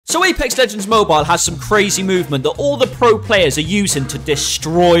So Apex Legends Mobile has some crazy movement that all the pro players are using to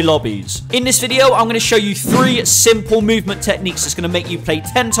destroy lobbies. In this video, I'm going to show you 3 simple movement techniques that's going to make you play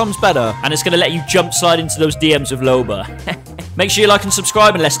 10 times better, and it's going to let you jump slide into those DMs with Loba. Make sure you like and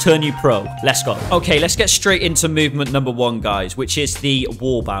subscribe, and let's turn you pro. Let's go. Okay, let's get straight into movement number 1, guys, which is the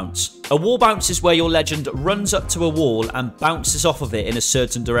wall bounce. A wall bounce is where your legend runs up to a wall and bounces off of it in a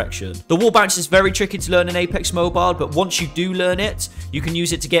certain direction. The wall bounce is very tricky to learn in Apex Mobile, but once you do learn it, you can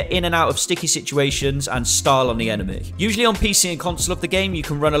use it to get in and out of sticky situations and style on the enemy. Usually on PC and console of the game, you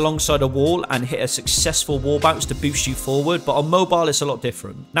can run alongside a wall and hit a successful wall bounce to boost you forward, but on mobile, it's a lot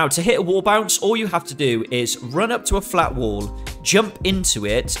different. Now, to hit a wall bounce, all you have to do is run up to a flat wall, jump into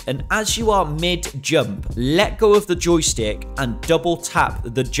it, and as you are mid-jump, let go of the joystick and double tap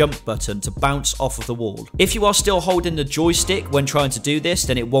the jump button to bounce off of the wall. If you are still holding the joystick when trying to do this,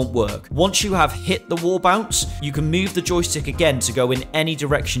 then it won't work. Once you have hit the wall bounce, you can move the joystick again to go in any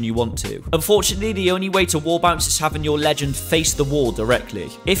direction you want to. Unfortunately, the only way to wall bounce is having your legend face the wall directly.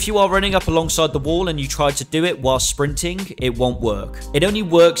 If you are running up alongside the wall and you try to do it while sprinting, it won't work. It only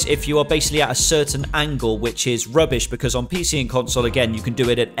works if you are basically at a certain angle, which is rubbish because on PC and console, again, you can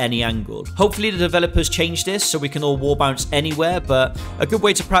do it at any angle. Hopefully the developers change this so we can all wall bounce anywhere, but a good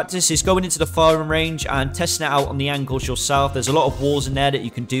way to practice is going into the firing range and testing it out on the angles yourself. There's a lot of walls in there that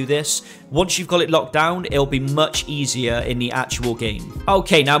you can do this. Once you've got it locked down, it'll be much easier in the actual game.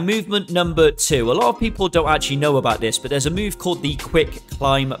 Okay, now movement number 2. A lot of people don't actually know about this, but there's a move called the quick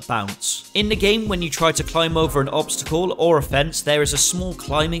climb bounce. In the game, when you try to climb over an obstacle or a fence, there is a small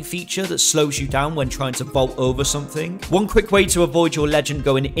climbing feature that slows you down when trying to vault over something. One quick way to avoid your legend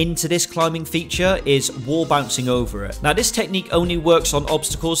going into this climbing feature is wall bouncing over it. Now, this technique only works on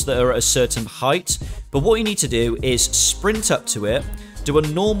obstacles that are at a certain height, but what you need to do is sprint up to it, do a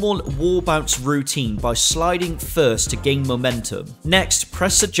normal wall bounce routine by sliding first to gain momentum. Next,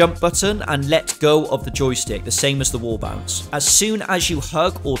 press the jump button and let go of the joystick, the same as the wall bounce. As soon as you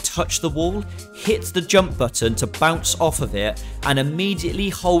hug or touch the wall, hit the jump button to bounce off of it and immediately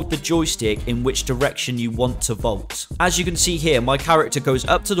hold the joystick in which direction you want to vault. As you can see here, my character goes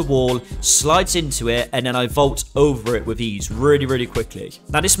up to the wall, slides into it, and then I vault over it with ease really quickly.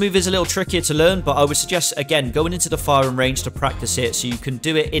 Now, this move is a little trickier to learn, but I would suggest, again, going into the firing range to practice it so you can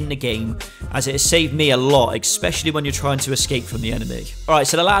do it in the game, as it has saved me a lot, especially when you're trying to escape from the enemy. Alright,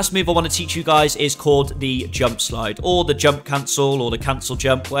 so the last move I want to teach you guys is called the jump slide, or the jump cancel, or the cancel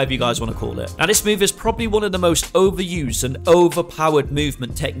jump, whatever you guys want to call it. Now, this move is probably one of the most overused and overpowered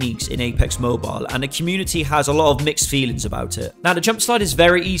movement techniques in Apex Mobile, and the community has a lot of mixed feelings about it. Now, the jump slide is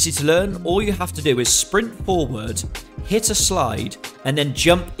very easy to learn. All you have to do is sprint forward, hit a slide, and then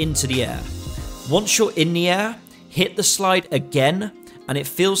jump into the air. Once you're in the air, hit the slide again, and it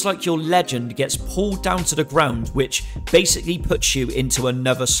feels like your legend gets pulled down to the ground, which basically puts you into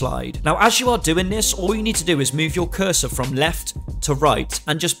another slide. Now, as you are doing this, all you need to do is move your cursor from left to right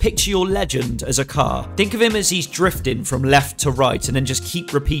and just picture your legend as a car. Think of him as he's drifting from left to right, and then just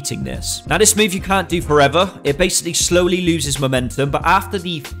keep repeating this. Now, this move you can't do forever. It basically slowly loses momentum, but after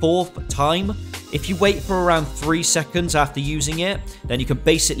the 4th time, if you wait for around 3 seconds after using it, then you can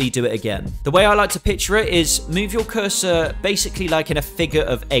basically do it again. The way I like to picture it is move your cursor basically like in a figure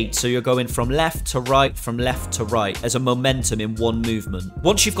of 8. So you're going from left to right as a momentum in one movement.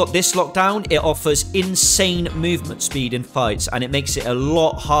 Once you've got this locked down, it offers insane movement speed in fights, and it makes it a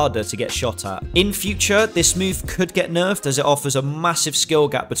lot harder to get shot at. In future, this move could get nerfed as it offers a massive skill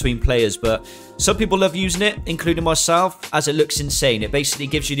gap between players, but some people love using it, including myself, as it looks insane. It basically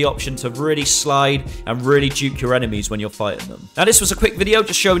gives you the option to really slide and really juke your enemies when you're fighting them. Now, this was a quick video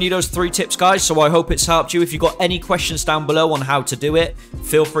just showing you those 3 tips, guys, so I hope it's helped you. If you've got any questions down below on how to do it,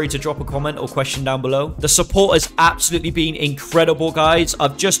 feel free to drop a comment or question down below. The support has absolutely been incredible, guys.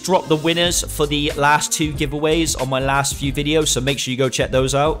 I've just dropped the winners for the last 2 giveaways on my last few videos, so make sure you go check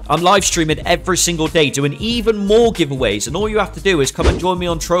those out. I'm live streaming every single day doing even more giveaways, and all you have to do is come and join me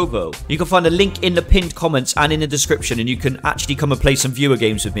on Trovo. You can find a link in the pinned comments and in the description, and you can actually come and play some viewer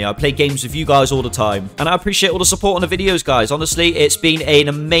games with me. I play games with you guys all the time, and I appreciate all the support on the videos, guys. Honestly, it's been an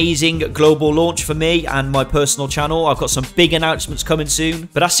amazing global launch for me and my personal channel. I've got some big announcements coming soon,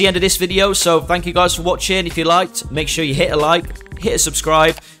 but that's the end of this video. So thank you guys for watching. If you liked, make sure you hit a like, hit a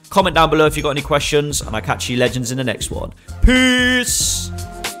subscribe, comment down below if you've got any questions, and I'll catch you legends in the next one. Peace.